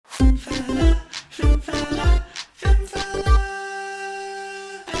Be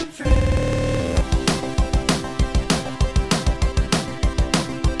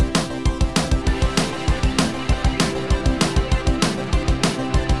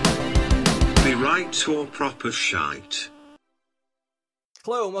right or proper shite.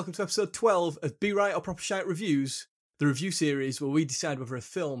 Hello and welcome to episode 12 of Be Right or Proper Shite Reviews, the review series where we decide whether a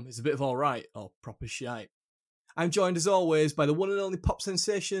film is a bit of alright or proper shite. I'm joined as always by the one and only pop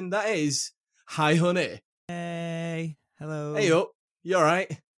sensation that is Hi Honey. Hey, hello. Hey up, you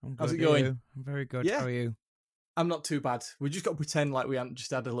alright? How's it going? I'm very good. Yeah. How are you? I'm not too bad. We just got to pretend like we hadn't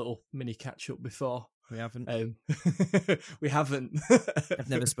just had a little mini catch up before. We haven't. We haven't. I've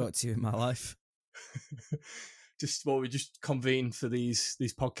never spoke to you in my life. We just convene for these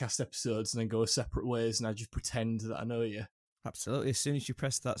podcast episodes and then go separate ways, and I just pretend that I know you. Absolutely. As soon as you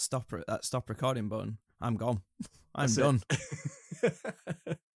press that stop recording button, I'm gone. I'm That's done.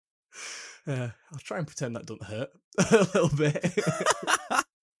 I'll try and pretend that doesn't hurt a little bit.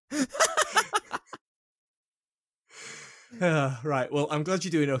 Right, well, I'm glad you're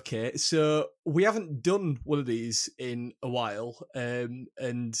doing okay. So we haven't done one of these in a while,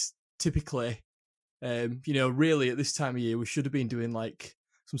 and typically, really at this time of year, we should have been doing like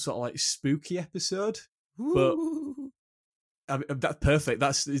some sort of like spooky episode. But I mean, that's perfect.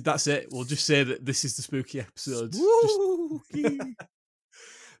 That's it. We'll just say that this is the spooky episode.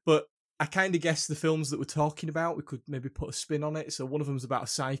 But I kind of guess the films that we're talking about, we could maybe put a spin on it. So one of them's about a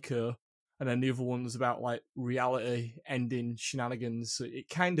psycho, and then the other one's about like reality ending shenanigans. So it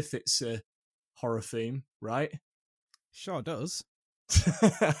kind of fits a horror theme, right? Sure does.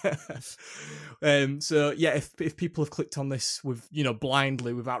 So yeah, if people have clicked on this with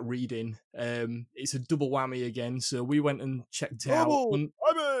blindly without reading, it's a double whammy again. So we went and checked out.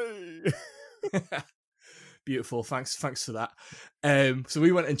 Whammy! Beautiful, thanks for that. So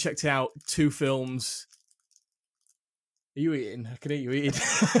we went and checked out two films. Are you eating? I can hear you eating.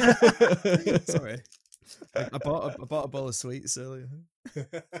 Sorry, I bought a bowl of sweets earlier.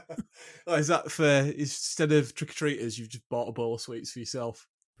 Oh, is that for instead of trick or treaters, you've just bought a bowl of sweets for yourself?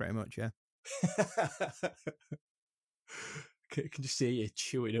 Pretty much, yeah. I can just see you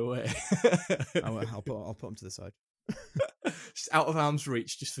chewing away. I'll put them to the side. Just out of arm's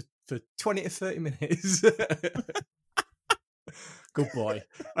reach, just for 20 to 30 minutes. Good boy.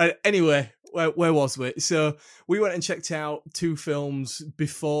 Anyway, where was we? So we went and checked out two films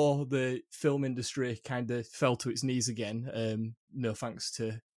before the film industry kind of fell to its knees again. No thanks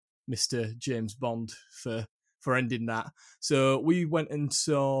to Mr. James Bond for ending that. So we went and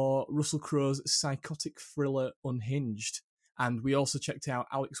saw Russell Crowe's psychotic thriller Unhinged. And we also checked out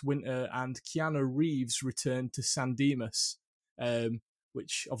Alex Winter and Keanu Reeves' return to San Dimas,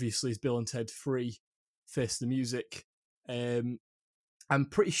 which obviously is Bill and Ted 3, Face the Music. I'm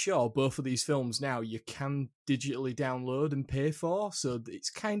pretty sure both of these films now you can digitally download and pay for, so it's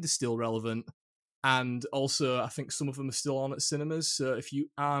kind of still relevant. And also, I think some of them are still on at cinemas, so if you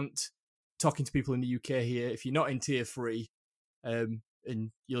aren't talking to people in the UK here, if you're not in tier 3, and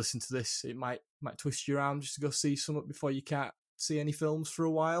you listen to this, it might twist your arm just to go see something before you can't see any films for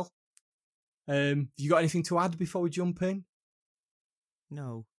a while. You got anything to add before we jump in?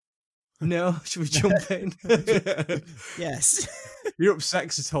 No. No? Should we jump in? Yes. You're upset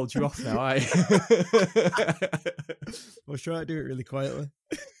because I told you off now, I was trying to do it really quietly.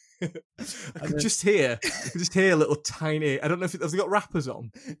 I could just hear a little tiny. I don't know if have they got wrappers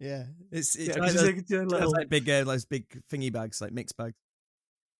on. Yeah, it's like big thingy bags, like mixed bags.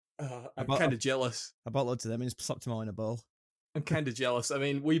 I'm kind of jealous. I bought loads of them and just slapped them all in a bowl. I'm kind of jealous. I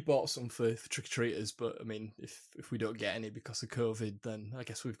mean, we bought some for trick or treaters, but I mean, if we don't get any because of COVID, then I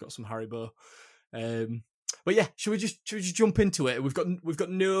guess we've got some Haribo. But yeah, should we just jump into it? We've got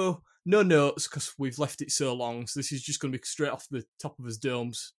no notes because we've left it so long. So this is just going to be straight off the top of his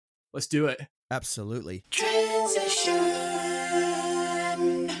domes. Let's do it. Absolutely. Transition.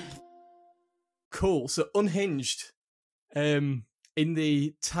 Cool. So Unhinged, in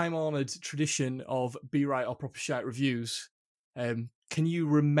the time-honoured tradition of Be Right or Proper Shite reviews, can you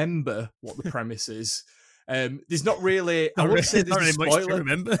remember what the premise is? There's not really. I wouldn't say there's a spoiler. Much to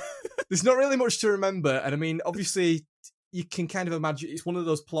remember. There's not really much to remember, and I mean, obviously, you can kind of imagine it's one of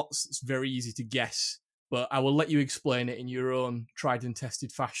those plots that's very easy to guess. But I will let you explain it in your own tried and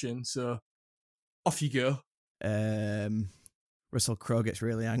tested fashion. So, off you go. Russell Crowe gets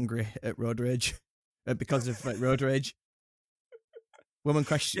really angry at road rage because of road rage. Woman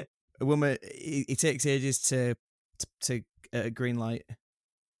question. A woman. He takes ages to green light,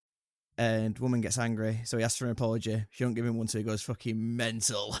 and woman gets angry, so he asks for an apology. She don't give him one, so he goes fucking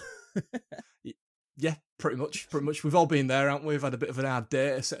mental. Yeah, pretty much. Pretty much. We've all been there, haven't we? We've had a bit of an hard day,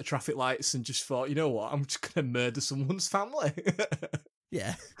 a set of traffic lights, and just thought, you know what? I'm just going to murder someone's family.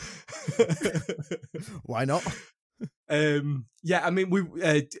 Yeah. Why not? Yeah, I mean,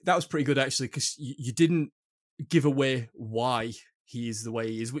 that was pretty good actually, because you didn't give away why he is the way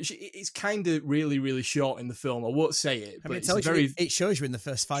he is, which is kind of really, really short in the film. I won't say it, but it's very. It shows you in the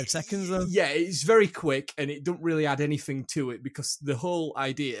first 5 seconds, though. Yeah, it's very quick, and it don't really add anything to it because the whole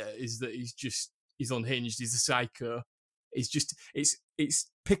idea is that he's unhinged. He's a psycho. It's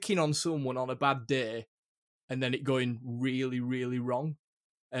picking on someone on a bad day, and then it going really, really wrong.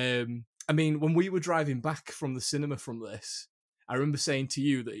 I mean, when we were driving back from the cinema from this, I remember saying to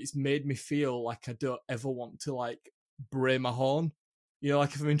you that it's made me feel like I don't ever want to like bray my horn. You know,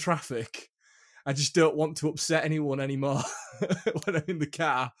 like if I'm in traffic, I just don't want to upset anyone anymore when I'm in the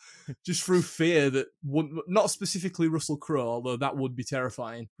car, just through fear that not specifically Russell Crowe, although that would be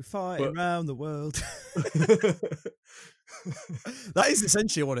terrifying. We're fighting around the world. That is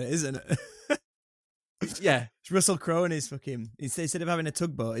essentially what it is, isn't it? Yeah, it's Russell Crowe and his fucking, instead of having a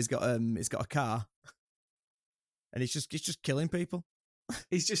tugboat, he's got a car, and he's just killing people.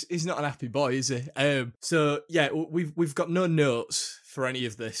 He's not an happy boy, is he? So yeah, we've got no notes for any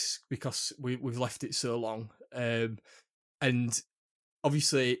of this because we've left it so long. And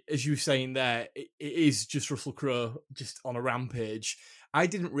obviously, as you were saying there, it is just Russell Crowe just on a rampage. I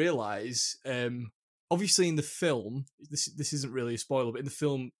didn't realize. Obviously, in the film, this isn't really a spoiler, but in the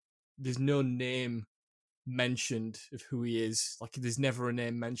film, there's no name mentioned of who he is. Like, there's never a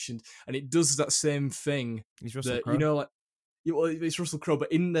name mentioned, and it does that same thing. He's Russell Crowe. You know, like. Well, it's Russell Crowe,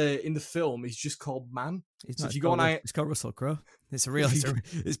 but in the film, he's just called Man. He's so not. If you go on, it's called Russell Crowe. It's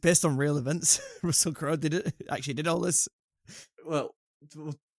based on real events. Russell Crowe actually did all this. Well,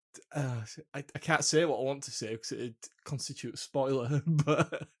 I can't say what I want to say because it constitutes spoiler.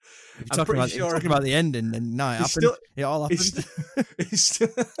 But I'm pretty sure talking about the ending, and no, it all happened.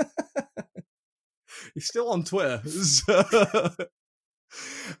 He's still on Twitter. So,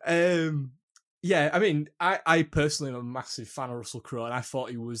 yeah, I mean, I personally am a massive fan of Russell Crowe, and I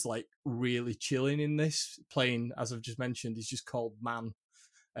thought he was like really chilling in this, playing, as I've just mentioned, he's just called Man.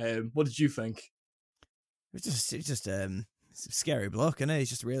 What did you think? It's just a scary bloke, isn't he? He's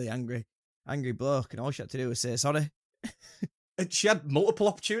just a really angry bloke, and all she had to do was say sorry. And she had multiple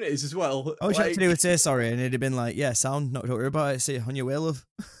opportunities as well. All she had to do was say sorry, and it'd have been like, yeah, sound, not don't worry about it. See you on your way, love.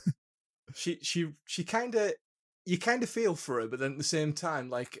 She kind of. You kind of feel for her, but then at the same time,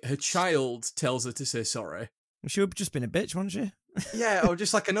 like, her child tells her to say sorry. She would have just been a bitch, wouldn't she? Yeah, or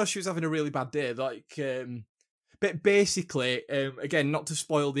just like, I know she was having a really bad day. Like, but basically, again, not to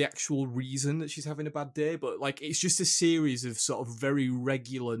spoil the actual reason that she's having a bad day, but like, it's just a series of sort of very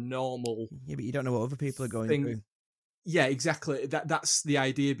regular, normal. Yeah, but you don't know what other people are going through. Yeah, exactly. That's the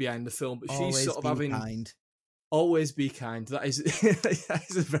idea behind the film. But Always she's sort of having. Kind. Always be kind. That is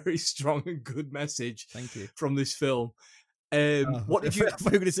a very strong and good message. Thank you. From this film. What did you? I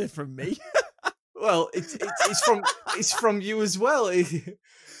thought you were going to say from me. Well, it's from you as well. You've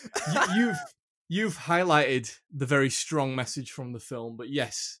highlighted the very strong message from the film. But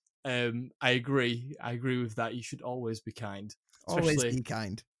yes, I agree. I agree with that. You should always be kind. Always be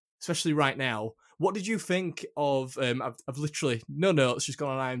kind. Especially right now. What did you think of? I've literally no notes. Just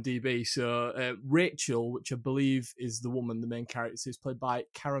gone on IMDb. So Rachel, which I believe is the woman, the main character, is played by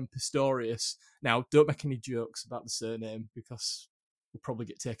Karen Pistorius. Now, don't make any jokes about the surname because we'll probably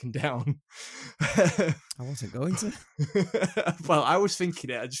get taken down. I wasn't going to. Well, I was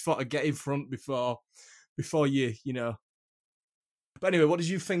thinking it. I just thought I'd get in front before you know. But anyway, what did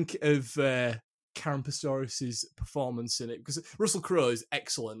you think of Karen Pistorius's performance in it? Because Russell Crowe is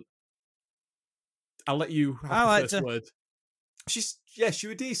excellent. I'll let you have the first word. She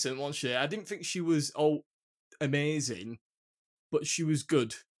was decent, wasn't she? I didn't think she was amazing, but she was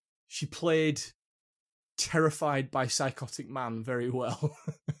good. She played terrified by psychotic man very well.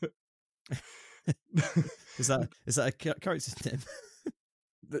 Is that a character's name?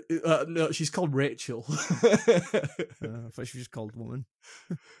 No, she's called Rachel. I thought she was just called woman.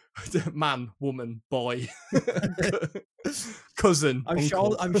 Man, woman, boy, cousin. I'm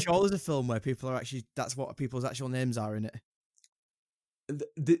sure there's a film where people are actually, that's what people's actual names are in it.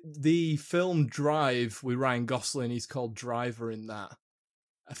 The film Drive with Ryan Gosling, he's called Driver in that.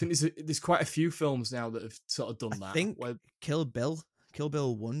 I think there's quite a few films now that have sort of done that. I think Kill Bill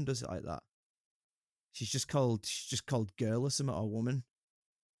 1 does it like that. She's just called girl or something, or woman,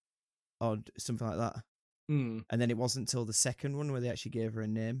 or something like that. And then it wasn't until the second one where they actually gave her a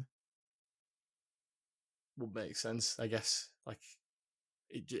name. Would make sense, I guess. Like,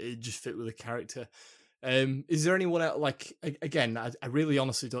 it just fit with the character. Is there anyone else? Like again, I really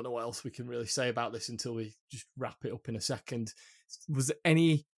honestly don't know what else we can really say about this until we just wrap it up in a second. Was there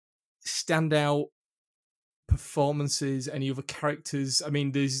any standout performances? Any other characters? I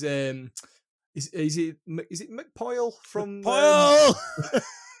mean, there's is it McPoyle from Poyle!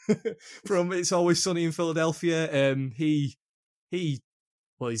 from It's Always Sunny in Philadelphia? He's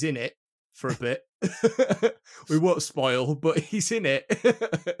in it for a bit. We won't spoil, but he's in it.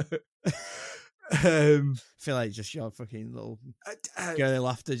 I feel like just your fucking little girly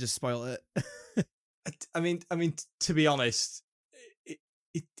laughter just spoiled it. I mean, to be honest,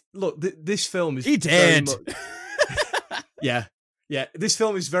 look, this film is he did. Yeah. This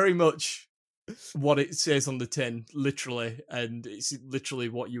film is very much what it says on the tin, literally, and it's literally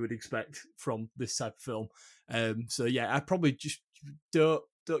what you would expect from this type of film. So yeah, I probably just don't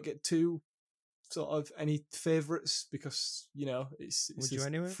get too sort of any favourites because it's Would you a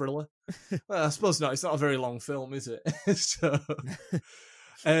anyway? thriller. Well, I suppose not. It's not a very long film, is it? So,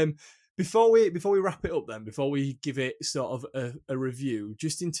 before we wrap it up, then before we give it sort of a review,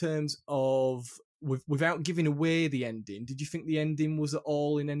 just in terms of without giving away the ending, did you think the ending was at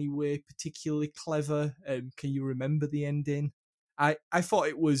all in any way particularly clever? Can you remember the ending? I thought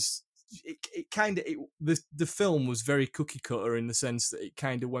it was. The film was very cookie cutter in the sense that it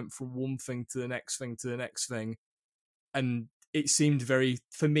kind of went from one thing to the next thing to the next thing, and it seemed very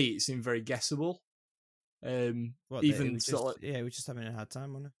guessable. Even sort of, we're just having a hard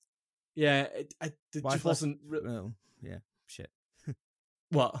time on it. Yeah, it just wasn't. Well, yeah, shit.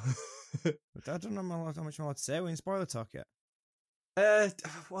 What? I don't know how much more to say. We're in spoiler talk yet.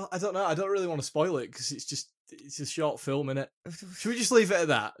 Well, I don't know. I don't really want to spoil it because it's a short film, innit? Should we just leave it at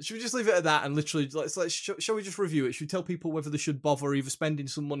that? And literally, shall we just review it? Should we tell people whether they should bother either spending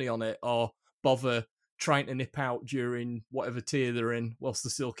some money on it or bother trying to nip out during whatever tier they're in whilst they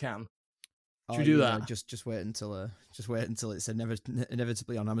still can? Should we do that? Just wait until it's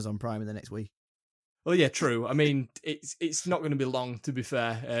inevitably on Amazon Prime in the next week. Well, yeah, true. I mean, it's not going to be long, to be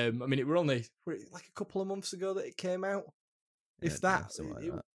fair. I mean, it were only like a couple of months ago that it came out. If that,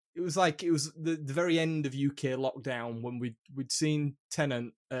 it was the very end of UK lockdown when we'd seen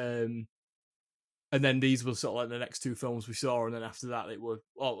Tenet, and then these were sort of like the next two films we saw, and then after that it were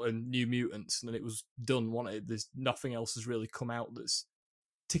and New Mutants, and then it was done, wasn't it? There's nothing else has really come out that's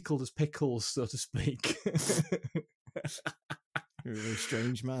tickled as pickles, so to speak. You're a very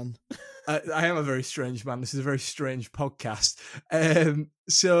strange man. I am a very strange man. This is a very strange podcast.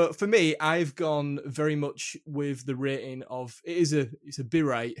 So for me, I've gone very much with the rating of it's a B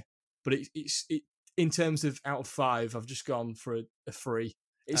rate, but it's in terms of out of 5, I've just gone for a 3.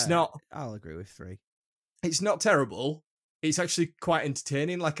 It's not. I'll agree with 3. It's not terrible. It's actually quite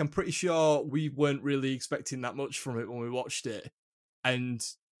entertaining. Like, I'm pretty sure we weren't really expecting that much from it when we watched it, and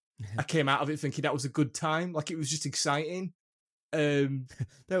I came out of it thinking that was a good time. Like, it was just exciting. That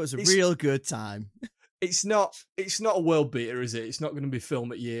was a real good time. It's not a world beater, is it? It's not going to be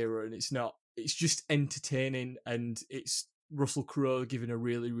film at year, and it's just entertaining, and it's Russell Crowe giving a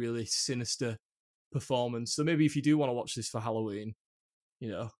really, really sinister performance. So maybe if you do want to watch this for Halloween,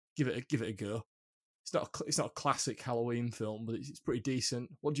 give it a go. It's not a classic Halloween film, but it's pretty decent.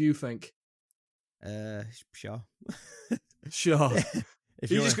 What do you think? Sure. Sure.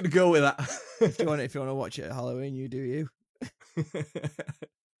 You're just going to go with that. if you want to watch it at Halloween, you do you.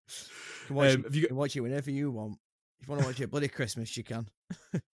 You can watch it whenever you want. If you want to watch it bloody Christmas, you can.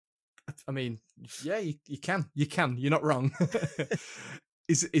 I mean, yeah, you can. You can. You're not wrong.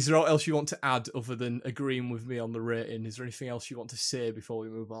 Is there anything else you want to add other than agreeing with me on the rating? Is there anything else you want to say before we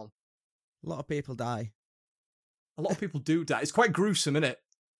move on? A lot of people die. A lot of people do die. It's quite gruesome, isn't it?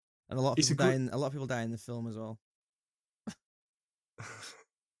 And a lot of people die. A lot of people die in the film as well.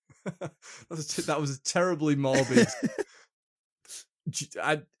 That was a terribly morbid.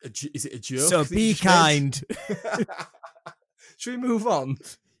 Is it a joke? So be kind. Should we move on?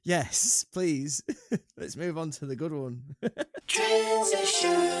 Yes, please. Let's move on to the good one.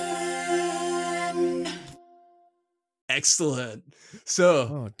 Transition. Excellent. So,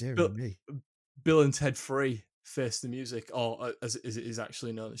 oh dear me. Bill and Ted 3 Face the Music, or as it is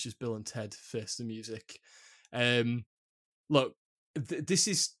actually known, it's just Bill and Ted Face the Music. Look, this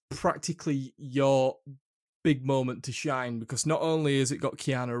is practically your big moment to shine, because not only has it got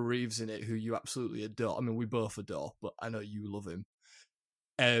Keanu Reeves in it, who you absolutely adore. I mean, we both adore, but I know you love him.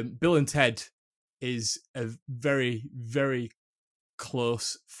 Bill and Ted is a very, very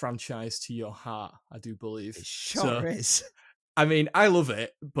close franchise to your heart, I do believe. It sure is. I mean, I love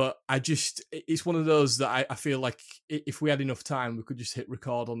it, but it's one of those that I feel like if we had enough time, we could just hit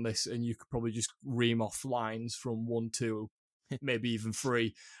record on this and you could probably just ream off lines from 1, 2, maybe even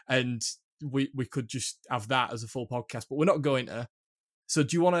 3, and we could just have that as a full podcast, but we're not going to. So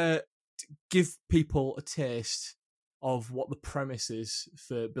do you want to give people a taste of what the premise is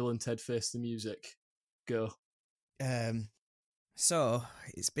for Bill and Ted Face the Music? Go. So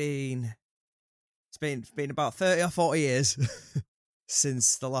it's been about 30 or 40 years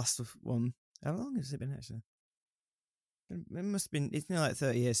since the last one. How long has it been actually? It must have been. It's nearly like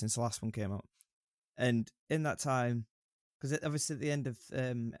 30 years since the last one came out, and in that time, because obviously at the end of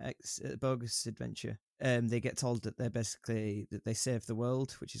Bogus Adventure, they get told that that they saved the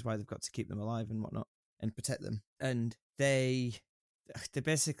world, which is why they've got to keep them alive and whatnot and protect them, and they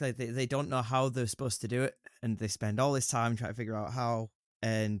basically they don't know how they're supposed to do it, and they spend all this time trying to figure out how,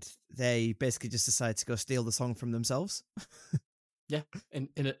 and they basically just decide to go steal the song from themselves. Yeah, in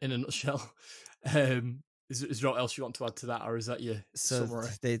a nutshell. Is there what else you want to add to that, or is that your summary?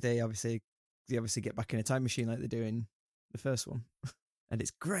 They obviously get back in a time machine like they do in the first one, and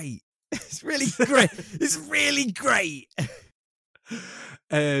it's great. It's really great. It's really great.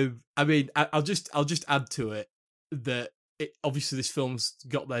 I mean, I'll just add to it that obviously this film's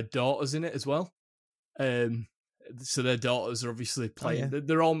got their daughters in it as well. So their daughters are obviously playing. Oh, yeah.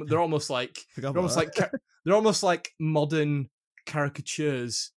 They're almost like they're almost like modern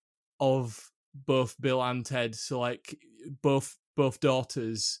caricatures of both Bill and Ted. So like both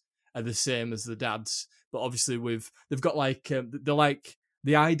daughters are the same as the dads, but obviously they've got like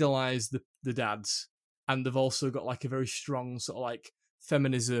they idolize the dads, and they've also got like a very strong sort of like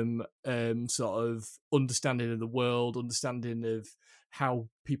feminism sort of understanding of the world, understanding of how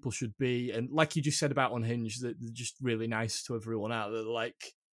people should be, and like you just said about Unhinged, they're just really nice to everyone out. They're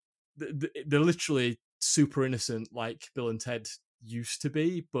like they're literally super innocent, like Bill and Ted used to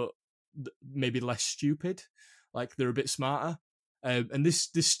be, but maybe less stupid. Like they're a bit smarter. And this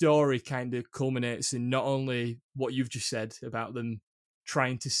story kind of culminates in not only what you've just said about them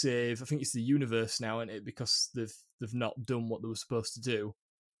trying to save, I think it's the universe now, isn't it? Because they've not done what they were supposed to do,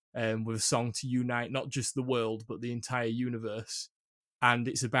 with a song to unite not just the world but the entire universe. And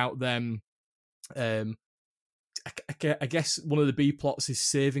it's about them. I guess one of the B plots is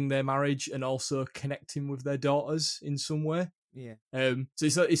saving their marriage and also connecting with their daughters in some way. Yeah.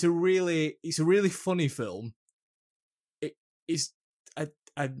 So it's a really funny film.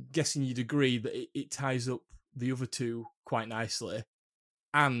 I'm guessing you'd agree that it ties up the other two quite nicely,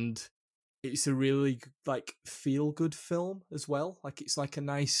 and it's a really like feel good film as well. Like it's like a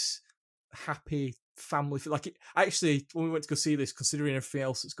nice, happy family. Like it actually, when we went to go see this, considering everything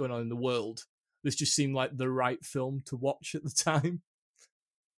else that's going on in the world, this just seemed like the right film to watch at the time.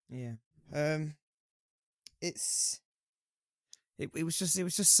 Yeah. It was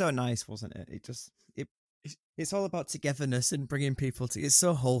just so nice, wasn't it? It's all about togetherness and bringing people together. It's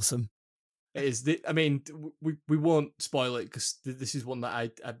so wholesome. It is. I mean, we won't spoil it because this is one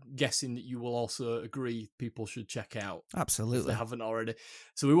that I'm guessing that you will also agree people should check out. Absolutely. If they haven't already.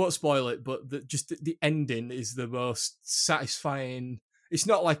 So we won't spoil it, but the ending is the most satisfying. It's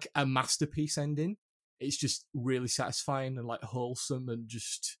not like a masterpiece ending. It's just really satisfying and like wholesome and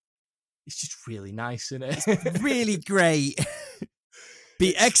just, it's just really nice, isn't it? It's really great.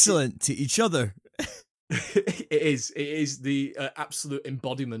 Be excellent to each other. It is the absolute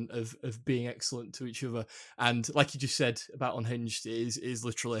embodiment of being excellent to each other, and like you just said about Unhinged, it is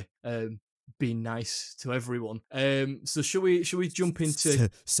literally being nice to everyone. So should we jump into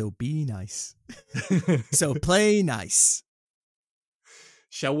so be nice. So play nice.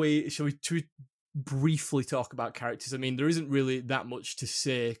 Shall we briefly talk about characters? I mean, there isn't really that much to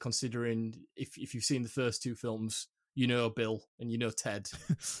say considering if you've seen the first two films, you know Bill and you know Ted,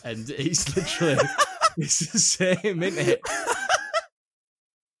 and it's literally it's the same, isn't it?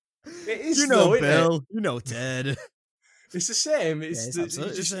 It is, you know though, Bill, you know Ted. It's the same. It's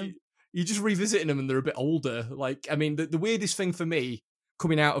absolutely the same. You're just revisiting them and they're a bit older. Like, I mean, the weirdest thing for me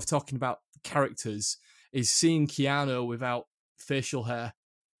coming out of talking about characters is seeing Keanu without facial hair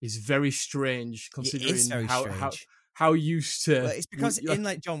is very strange considering how used to. Well, it's because in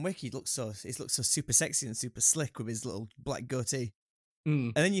like John Wick, he looks so super sexy and super slick with his little black goatee.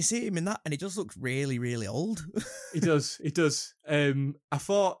 And then you see him in that, and he just looks really, really old. He does. I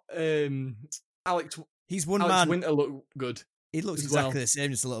thought Alex Winter looked good. He looks exactly the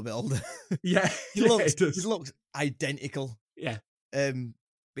same, just a little bit older. Yeah, he looks identical. Yeah. But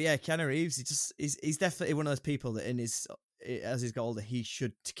yeah, Keanu Reeves, he's definitely one of those people that as he's got older, he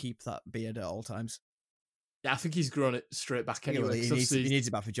should keep that beard at all times. Yeah, I think he's grown it straight back anyway. He needs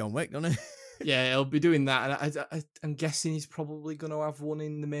it back for John Wick, doesn't he? Yeah, he'll be doing that, and I'm guessing he's probably going to have one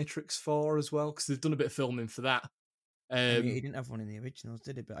in the Matrix 4 as well, because they've done a bit of filming for that. He didn't have one in the originals,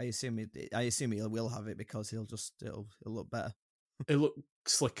 did he? But I assume he will have it because it'll look better. It'll look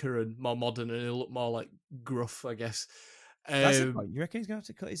slicker and more modern, and it'll look more like gruff, I guess. That's the point. You reckon he's gonna have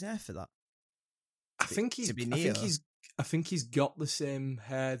to cut his hair for that? I think to be Neo. I think he's got the same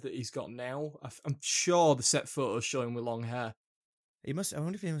hair that he's got now. I'm sure the set photos show him with long hair. He must. I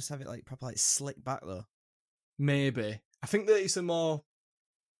wonder if he must have it like proper, like slick back though. Maybe. I think that it's a more.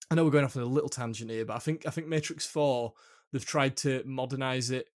 I know we're going off on a little tangent here, but I think Matrix 4, they've tried to modernize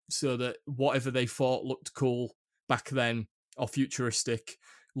it so that whatever they thought looked cool back then or futuristic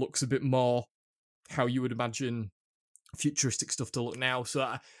looks a bit more how you would imagine futuristic stuff to look now. So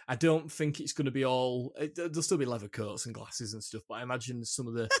I don't think it's going to be all. There'll still be leather coats and glasses and stuff, but I imagine some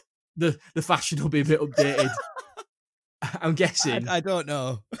of the fashion will be a bit updated. I'm guessing. I don't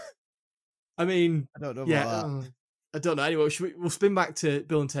know. I mean, I don't know. Yeah, about that. I don't know. Anyway, we'll spin back to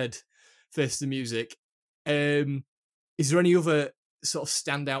Bill and Ted Face the Music. Is there any other sort of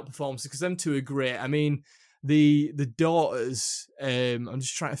standout performances? Because them two are great. I mean, the daughters. I'm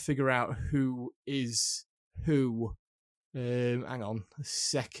just trying to figure out who is who. Hang on a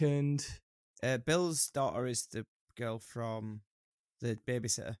second. Bill's daughter is the girl from the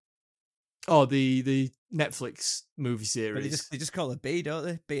Babysitter. Oh, the Netflix movie series. But they just call her B, don't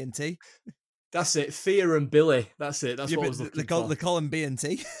they? B and T. That's it. Thea and Billy. That's it. That's what I was looking for. They call him B and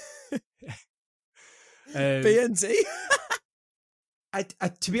T. B and T. I,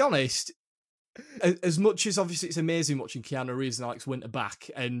 to be honest, as much as obviously it's amazing watching Keanu Reeves and Alex Winter back,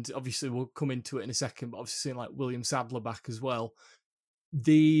 and obviously we'll come into it in a second, but obviously seeing like William Sadler back as well,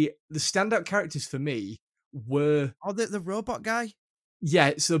 the standout characters for me were the robot guy.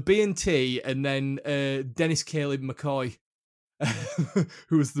 Yeah, so B&T and then Dennis Caleb McCoy,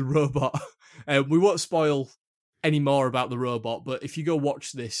 who was the robot. We won't spoil any more about the robot, but if you go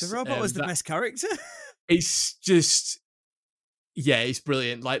watch this... The robot was the best character? It's just... Yeah, it's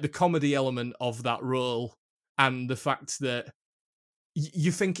brilliant. Like, the comedy element of that role and the fact that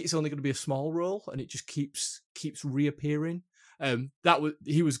you think it's only going to be a small role and it just keeps reappearing.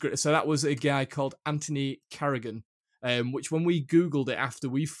 He was great. So that was a guy called Anthony Carrigan, which when we Googled it after,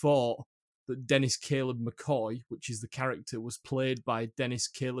 we thought that Dennis Caleb McCoy, which is the character, was played by Dennis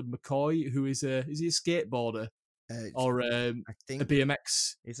Caleb McCoy, who is he a skateboarder or I think a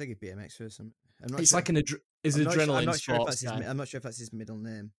BMX? It's like a BMX or something. It's sure. Like an adrenaline sports guy. I'm not sure if that's his middle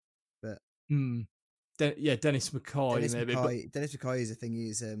name, but Dennis McCoy. Dennis McCoy is a thing.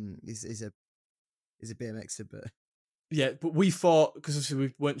 He's a BMXer, but. Yeah, but we thought, because obviously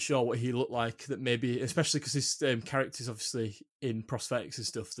we weren't sure what he looked like, that maybe, especially because his character's obviously in prosthetics and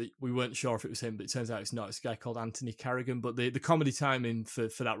stuff, that we weren't sure if it was him, but it turns out it's not. It's a guy called Anthony Carrigan, but the comedy timing for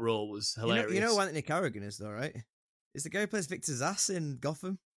that role was hilarious. You know who Anthony Carrigan is, though, right? It's the guy who plays Victor Zass in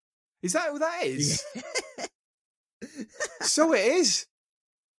Gotham. Is that who that is? Yeah. So it is.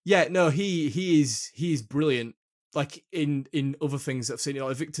 Yeah, no, he is brilliant. Like in other things I've seen,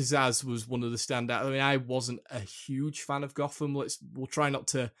 like Victor Zsasz was one of the standout. I mean, I wasn't a huge fan of Gotham. We'll try not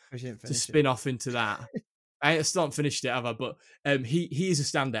to spin off into that. I still haven't finished it, have I? But he is a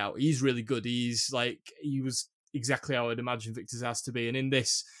standout. He's really good. He was exactly how I'd imagine Victor Zsasz to be. And in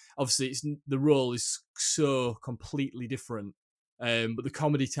this, obviously, the role is so completely different. But the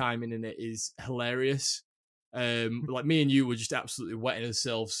comedy timing in it is hilarious. Like me and you were just absolutely wetting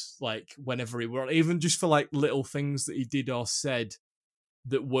ourselves, like whenever he were on, even just for like little things that he did or said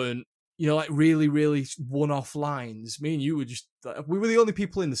that weren't, like really, really one-off lines. Me and you were just, we were the only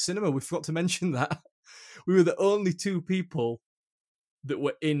people in the cinema. We forgot to mention that. We were the only two people that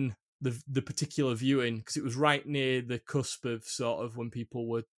were in the particular viewing, because it was right near the cusp of sort of when people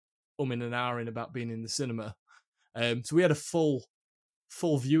were umming and ahhing about being in the cinema. So we had a full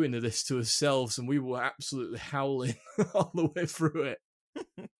viewing of this to ourselves, and we were absolutely howling all the way through it.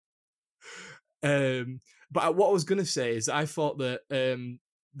 But what I was going to say is I thought that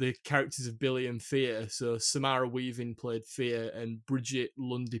the characters of Billy and Thea, so Samara Weaving played Thea and Bridget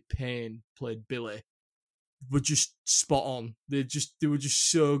Lundy Payne played Billy, were just spot on. They were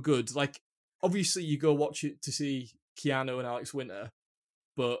just so good. Like, obviously you go watch it to see Keanu and Alex Winter,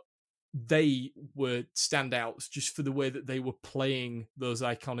 but they were standouts just for the way that they were playing those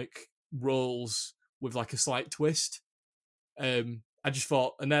iconic roles with like a slight twist. I just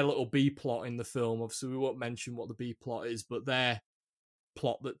thought, and their little B plot in the film, obviously we won't mention what the B plot is, but their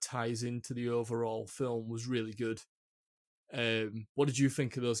plot that ties into the overall film was really good. What did you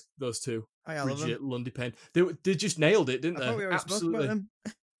think of those two? Bridget Lundy Payne. They just nailed it, didn't they? I thought we already spoke about them.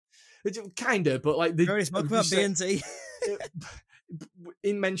 Kind of, but like they already spoke about B&T.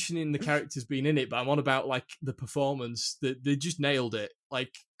 In mentioning the characters being in it, but I'm on about like the performance. They just nailed it,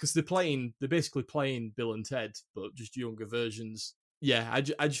 like, because they're basically playing Bill and Ted, but just younger versions. Yeah, I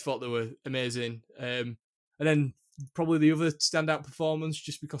just thought they were amazing. And then probably the other standout performance,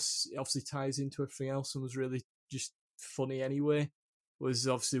 just because it obviously ties into everything else and was really just funny anyway, was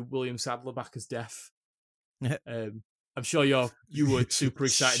obviously William Sadler back as Death. I'm sure you were super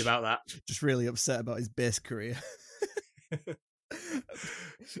excited about that. Just really upset about his bass career.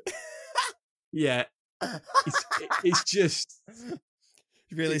 Yeah, it's just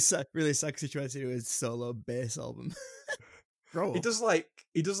really sad. Really sad because he tried to do his solo bass album. Bro, he does like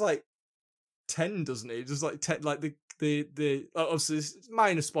 10, doesn't he? He does like 10, like the obviously it's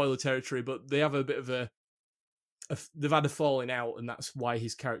minor spoiler territory, but they have a bit of they've had a falling out, and that's why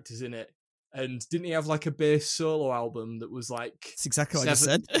his character's in it. And didn't he have like a bass solo album that was like? That's exactly what I just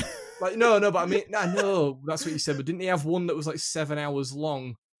said. Like no, but I mean, I know that's what you said, but didn't he have one that was like 7 hours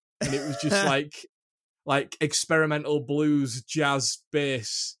long, and it was just like experimental blues, jazz,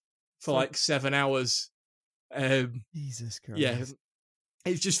 bass for like 7 hours? Jesus Christ! Yeah,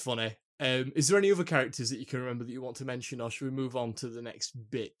 it's just funny. Is there any other characters that you can remember that you want to mention, or should we move on to the next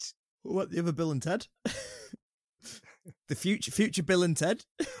bit? What, the other Bill and Ted? The future Bill and Ted?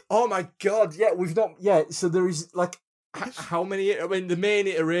 Oh my god, yeah, we've not... Yeah, so there is, like, how many... I mean, the main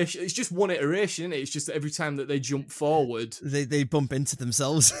iteration... It's just one iteration, isn't it? It's just that every time that they jump forward... They bump into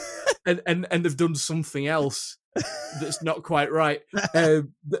themselves. and they've done something else that's not quite right.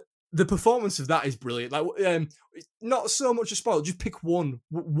 The performance of that is brilliant. Like, not so much a spoiler. Just pick one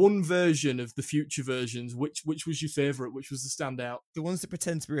version of the future versions. Which was your favourite? Which was the standout? The ones that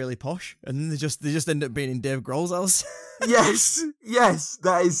pretend to be really posh, and then they just end up being in Dave Grohl's house. yes,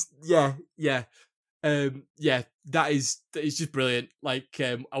 that is yeah. That is just brilliant. Like,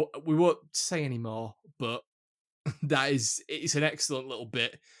 we won't say any more, but it's an excellent little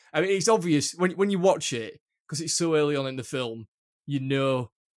bit. I mean, it's obvious when you watch it because it's so early on in the film. You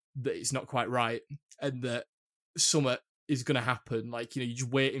know that it's not quite right and that something is going to happen. Like, you know, you're just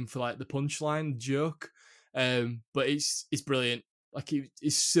waiting for like the punchline joke. But it's brilliant. Like,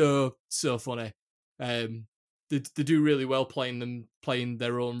 it's so funny. They do really well playing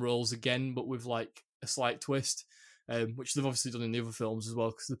their own roles again, but with like a slight twist, which they've obviously done in the other films as well,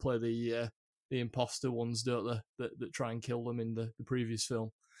 because they play the imposter ones, don't they, that try and kill them in the previous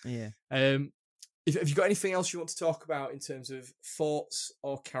film. Yeah. Have you got anything else you want to talk about in terms of thoughts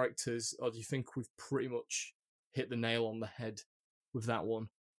or characters, or do you think we've pretty much hit the nail on the head with that one?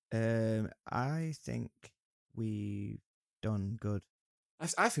 I think we've done good.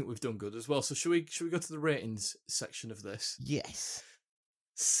 I think we've done good as well. So should we go to the ratings section of this? Yes.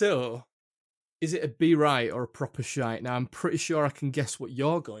 So, is it a B right or a proper shite? Now, I'm pretty sure I can guess what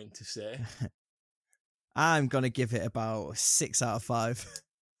you're going to say. I'm gonna give it about 6 out of 5.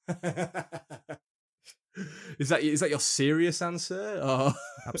 Is that your serious answer? Or...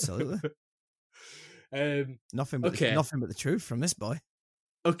 Absolutely. Nothing but the truth from this boy.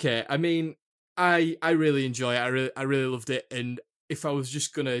 Okay, I mean, I really enjoy it. I really loved it, and if I was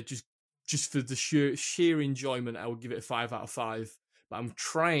just gonna just for the sheer enjoyment, I would give it a 5 out of 5. But I'm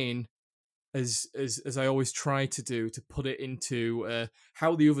trying, as I always try to do, to put it into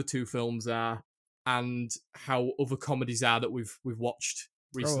how the other two films are and how other comedies are that we've watched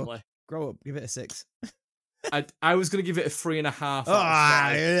recently. Grow up. Give it a 6. I was going to give it a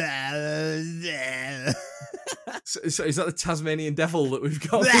 3.5. So is that the Tasmanian devil that we've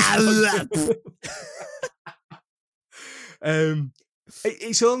got?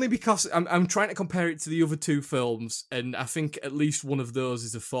 It's only because I'm trying to compare it to the other two films, and I think at least one of those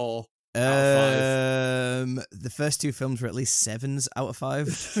is a 4 out of 5. The first two films were at least 7s out of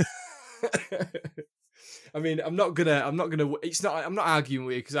 5. I mean, I'm not gonna. I'm not arguing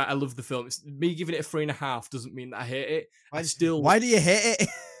with you because I love the film. It's, me giving it a 3.5 doesn't mean that I hate it. Why do you hate it?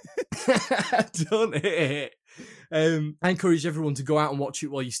 I don't hate it. I encourage everyone to go out and watch it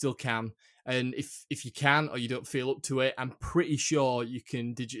while you still can. And if you can, or you don't feel up to it, I'm pretty sure you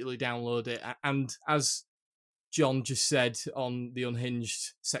can digitally download it. And as John just said on the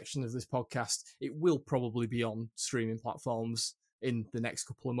Unhinged section of this podcast, it will probably be on streaming platforms in the next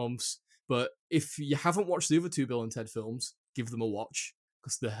couple of months. But if you haven't watched the other two Bill and Ted films, give them a watch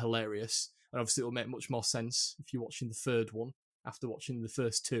because they're hilarious. And obviously it'll make much more sense if you're watching the third one after watching the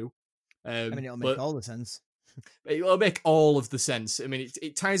first two. I mean, it'll make all the sense. It'll make all of the sense. I mean,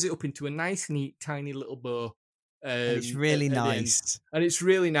 it ties it up into a nice, neat, tiny little bow. And it's really nice. And it's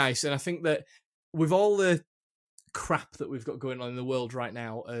really nice. And I think that with all the crap that we've got going on in the world right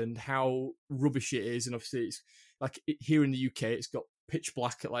now and how rubbish it is, and obviously it's like here in the UK, it's got pitch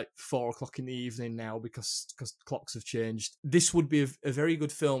black at like 4:00 in the evening now because clocks have changed. This would be a very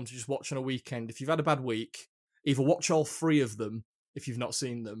good film to just watch on a weekend. If you've had a bad week, either watch all 3 of them if you've not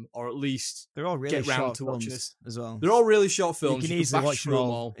seen them, or at least they're all really get round short to films watching this as well. They're all really short films. You can easily watch them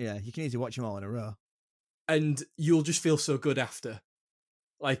all. Yeah, you can easily watch them all in a row. and you'll just feel so good after.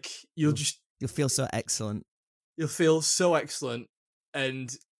 Like you'll feel so excellent. You'll feel so excellent,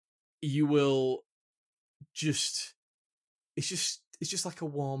 and you will just. It's just like a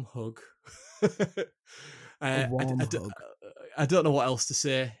warm hug. A warm I hug. I don't know what else to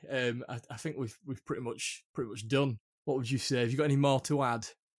say. I think we've pretty much done. What would you say? Have you got any more to add?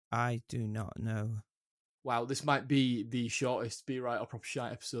 I do not know. Wow, this might be the shortest Be Right or Proper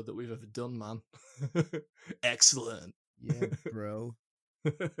Shite episode that we've ever done, man. Excellent. Yeah, bro.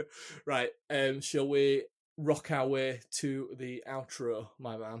 Right, shall we rock our way to the outro,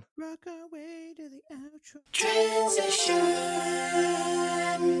 my man? Rock our way to the outro. Transition.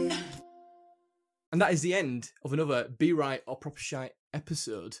 And that is the end of another Be Right or Proper Shite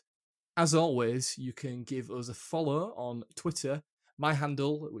episode. As always, you can give us a follow on Twitter. My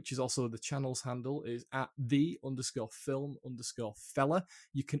handle, which is also the channel's handle, is at @the_film_fella.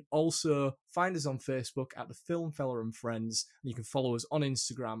 You can also find us on Facebook at The Film Fella and Friends, and you can follow us on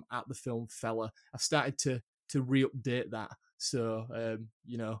Instagram at The Film Fella. I've started to re-update that, so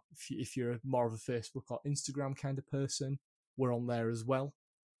if you're more of a Facebook or Instagram kind of person, we're on there as well.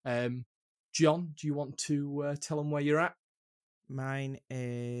 John, do you want to tell them where you're at? Mine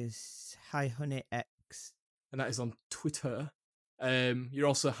is HiHoneyX, and that is on Twitter. You're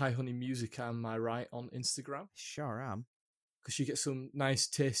also Hi Honey Music, am I right, on Instagram? Sure am. Because you get some nice,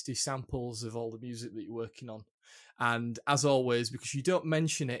 tasty samples of all the music that you're working on. And as always, because you don't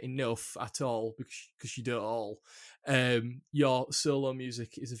mention it enough at all, because you don't all, your solo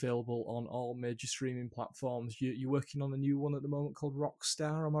music is available on all major streaming platforms. You're working on a new one at the moment called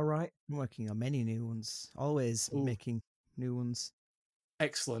Rockstar, am I right? I'm working on many new ones. Always making new ones.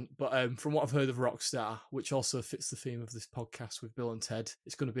 Excellent. But from what I've heard of Rockstar, which also fits the theme of this podcast with Bill and Ted,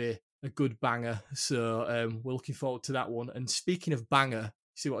 it's going to be a good banger. So we're looking forward to that one. And speaking of banger,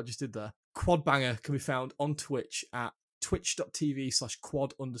 see what I just did there? Quad Banger can be found on Twitch at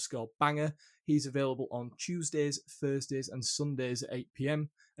twitch.tv/quad_banger. He's available on Tuesdays, Thursdays, and Sundays at 8 p.m.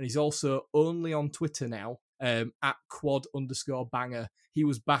 And he's also only on Twitter now at quad_banger. He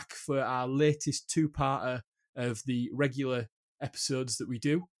was back for our latest two-parter of the regular episodes that we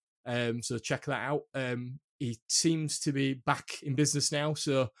do, so check that out. He seems to be back in business now,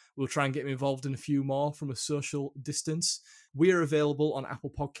 so we'll try and get him involved in a few more from a social distance. We are available on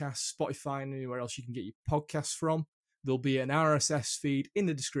Apple Podcasts, Spotify, and anywhere else you can get your podcasts from. There'll be an RSS feed in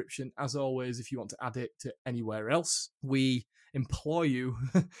the description, as always, if you want to add it to anywhere else. We implore you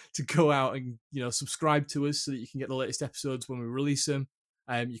to go out and subscribe to us so that you can get the latest episodes when we release them.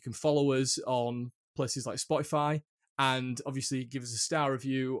 You can follow us on places like Spotify, and obviously give us a star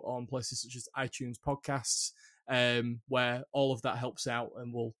review on places such as iTunes Podcasts, where all of that helps out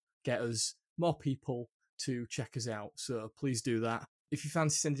and will get us more people to check us out. So please do that. If you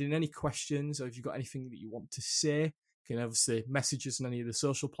fancy sending in any questions, or if you've got anything that you want to say, you can obviously message us on any of the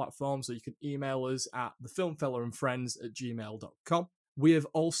social platforms, or you can email us at thefilmfellerandfriends@gmail.com. We have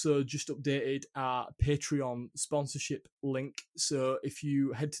also just updated our Patreon sponsorship link. So if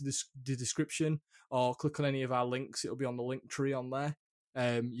you head to the description or click on any of our links, it'll be on the link tree on there.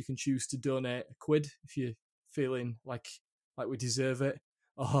 You can choose to donate £1 if you're feeling like we deserve it.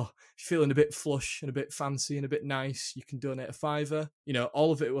 Or if you're feeling a bit flush and a bit fancy and a bit nice, you can donate a £5.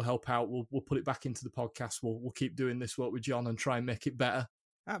 All of it will help out. We'll put it back into the podcast. We'll keep doing this work with John and try and make it better.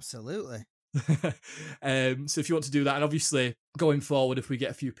 Absolutely. So if you want to do that, and obviously going forward, if we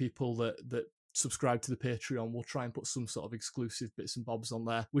get a few people that subscribe to the Patreon, we'll try and put some sort of exclusive bits and bobs on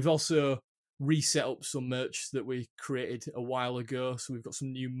there. We've also reset up some merch that we created a while ago, so we've got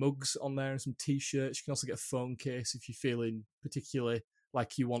some new mugs on there and some t-shirts. You can also get a phone case if you're feeling particularly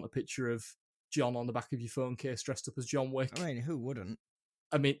like you want a picture of John on the back of your phone case dressed up as John Wick. I mean, who wouldn't?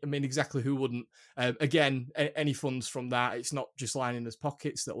 I mean, exactly who wouldn't? Again, any funds from that, it's not just lining us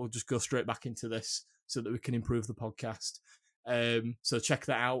pockets. That will just go straight back into this so that we can improve the podcast. So check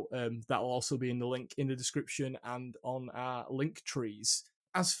that out. That'll also be in the link in the description and on our link trees.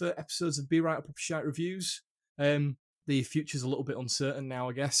 As for episodes of Be Right or Proper Shite reviews, the future's a little bit uncertain now,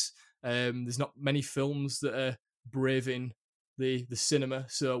 I guess. There's not many films that are braving the cinema,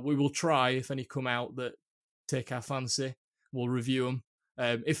 so we will try, if any come out that take our fancy, we'll review them.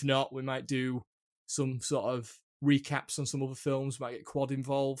 If not, we might do some sort of recaps on some other films, might get Quad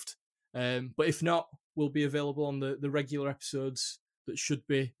involved. But if not, we'll be available on the regular episodes that should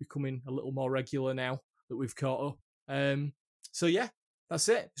be becoming a little more regular now that we've caught up. So yeah, that's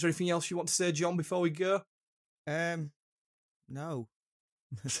it. Is there anything else you want to say, John, before we go? No.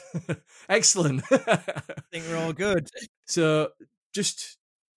 Excellent. I think we're all good. So just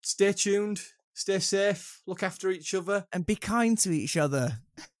stay tuned, stay safe, look after each other. And be kind to each other.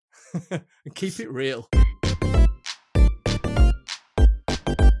 And keep it real.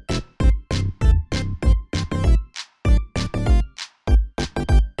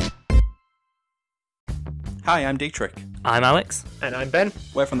 Hi, I'm Dietrich. I'm Alex. And I'm Ben.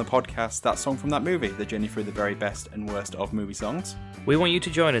 We're from the podcast That Song From That Movie, the journey through the very best and worst of movie songs. We want you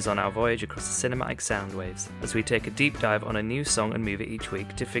to join us on our voyage across the cinematic sound waves as we take a deep dive on a new song and movie each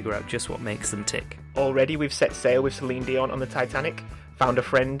week to figure out just what makes them tick. Already we've set sail with Celine Dion on the Titanic, found a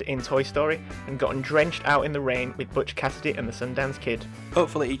friend in Toy Story, and gotten drenched out in the rain with Butch Cassidy and the Sundance Kid.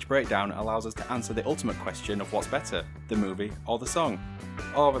 Hopefully each breakdown allows us to answer the ultimate question of what's better, the movie or the song.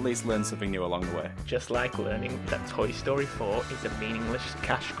 Or at least learn something new along the way. Just like learning that Toy Story 4 is a meaningless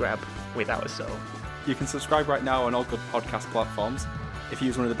cash grab without a soul. You can subscribe right now on all good podcast platforms. If you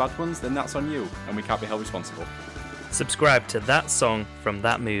use one of the bad ones, then that's on you, and we can't be held responsible. Subscribe to That Song From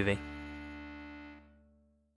That Movie.